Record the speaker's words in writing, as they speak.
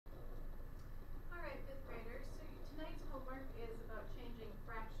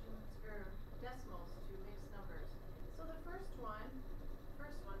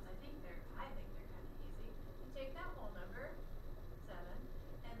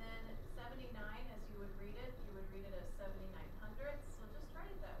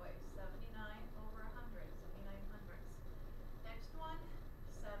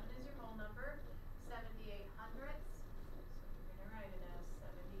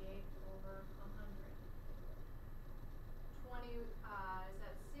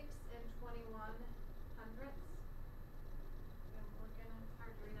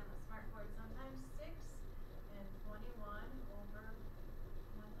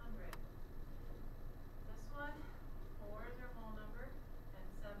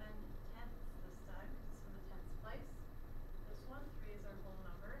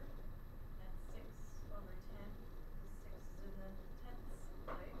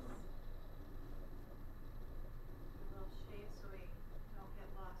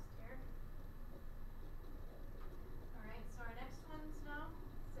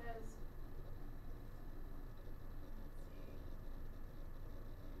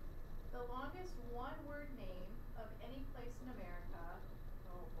longest one-word name of any place in America,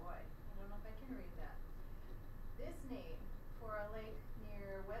 oh boy, I don't know if I can read that. This name for a lake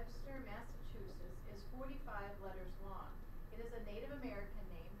near Webster, Massachusetts is 45 letters long. It is a Native American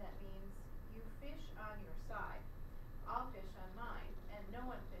name that means you fish on your side, I'll fish on mine, and no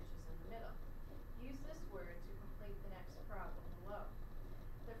one fishes in the middle. Use this word to complete the next problem below.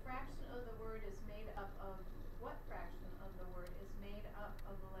 The fraction of the word is made up of, what fraction of the word is made up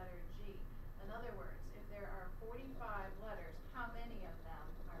of the letter G? In other words, if there are 45 letters, how many of them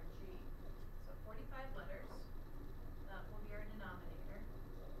are G? So 45 letters, that will be our denominator.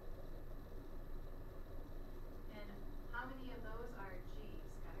 And how many of those are G's?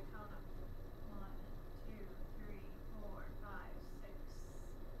 Gotta count them. 1, 2, 3, 4, 5, 6,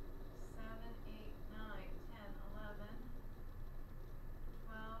 7, 8, 9, 10, 11,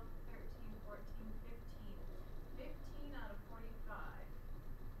 12, 13, 14, 15. 15 out of 45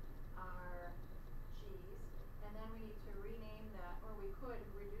 are G's, and then we need to rename that, or we could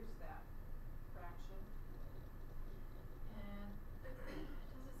reduce that fraction. And does it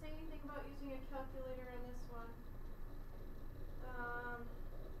say anything about using a calculator on this one?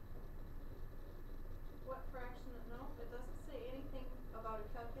 What fraction? No, it doesn't say anything about a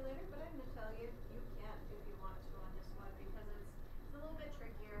calculator, but I'm going to tell you, you can if you want to on this one because it's a little bit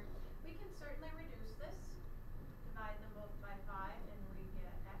trickier. We can certainly reduce this, divide them both by 5, and we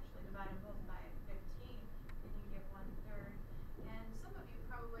get, actually divide them both by 15, and you get 1/3. And some of you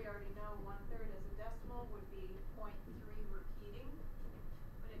probably already know 1/3 as a decimal would be 0.3 repeating.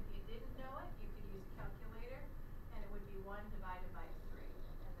 But if you didn't know it, you could use a calculator, and it would be 1 divided by 3,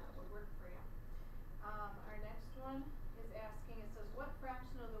 and that would work for you. Our next one is asking, it says, what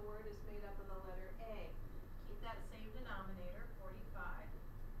fraction of the word is made up of the letter A? Keep that same denominator, 45.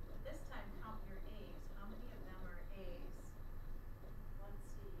 But this time, count your A's. How many of them are A's? Let's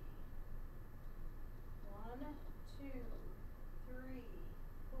see. 1, 2, 3,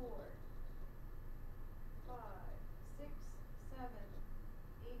 4, 5, 6, 7,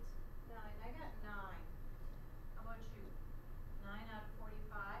 8, 9. I got 9. How about you? 9 out of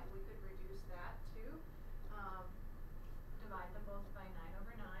 45. We could reduce that too. Divide them both by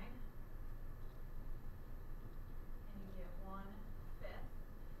 9/9. And you get 1/5.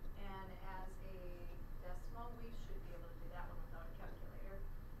 And as a decimal, we should be able to do that one without a calculator.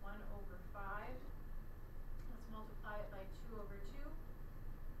 1/5. Let's multiply it by 2/2.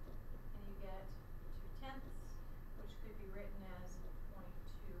 And you get 2/10, which could be written as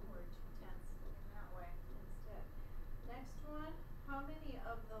 0.2 or 2/10 in that way instead. Next one, how many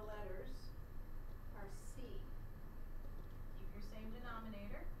of the letters are C? Keep your same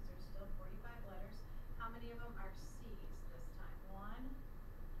denominator, because there's still 45 letters. How many of them are C's this time? 1,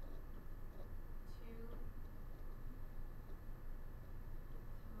 2,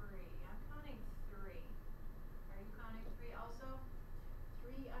 3. I'm counting 3. Are you counting 3 also?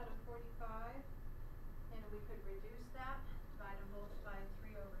 3 out of 45. And we could reduce that, divide them both by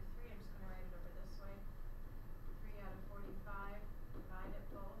 3/3. I'm just going to write it over this way. 3 out of 45, divide it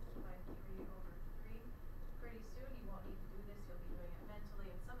both by 3/3. Pretty soon you won't need to do this, you'll be doing it mentally,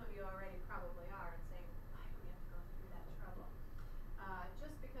 and some of you already probably are and saying, why do we have to go through that trouble?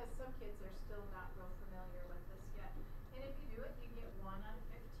 Just because some kids are still not real familiar with this yet. And if you do it, you get 1 out of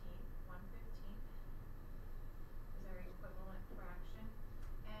 15. 1/15 is our equivalent fraction.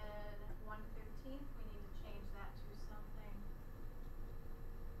 And 1/15, we need to change that to something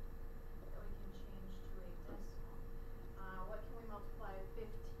that we can change to a decimal. What can we multiply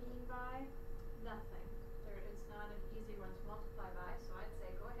 15 by? Nothing. It's not an easy one to multiply by, so I'd say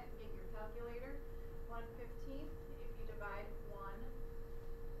go ahead and get your calculator. 1/15, if you divide 1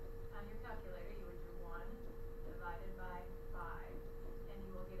 on your calculator, you would do 1 divided by 5, and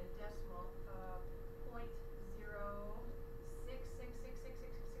you will get a decimal of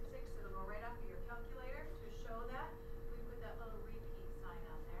 0.06666666. It'll go right off of your calculator. To show that, we put that little repeat sign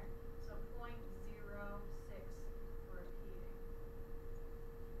on there. So 0.06 repeating.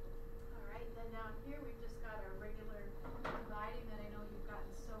 All right, then down here we've just got our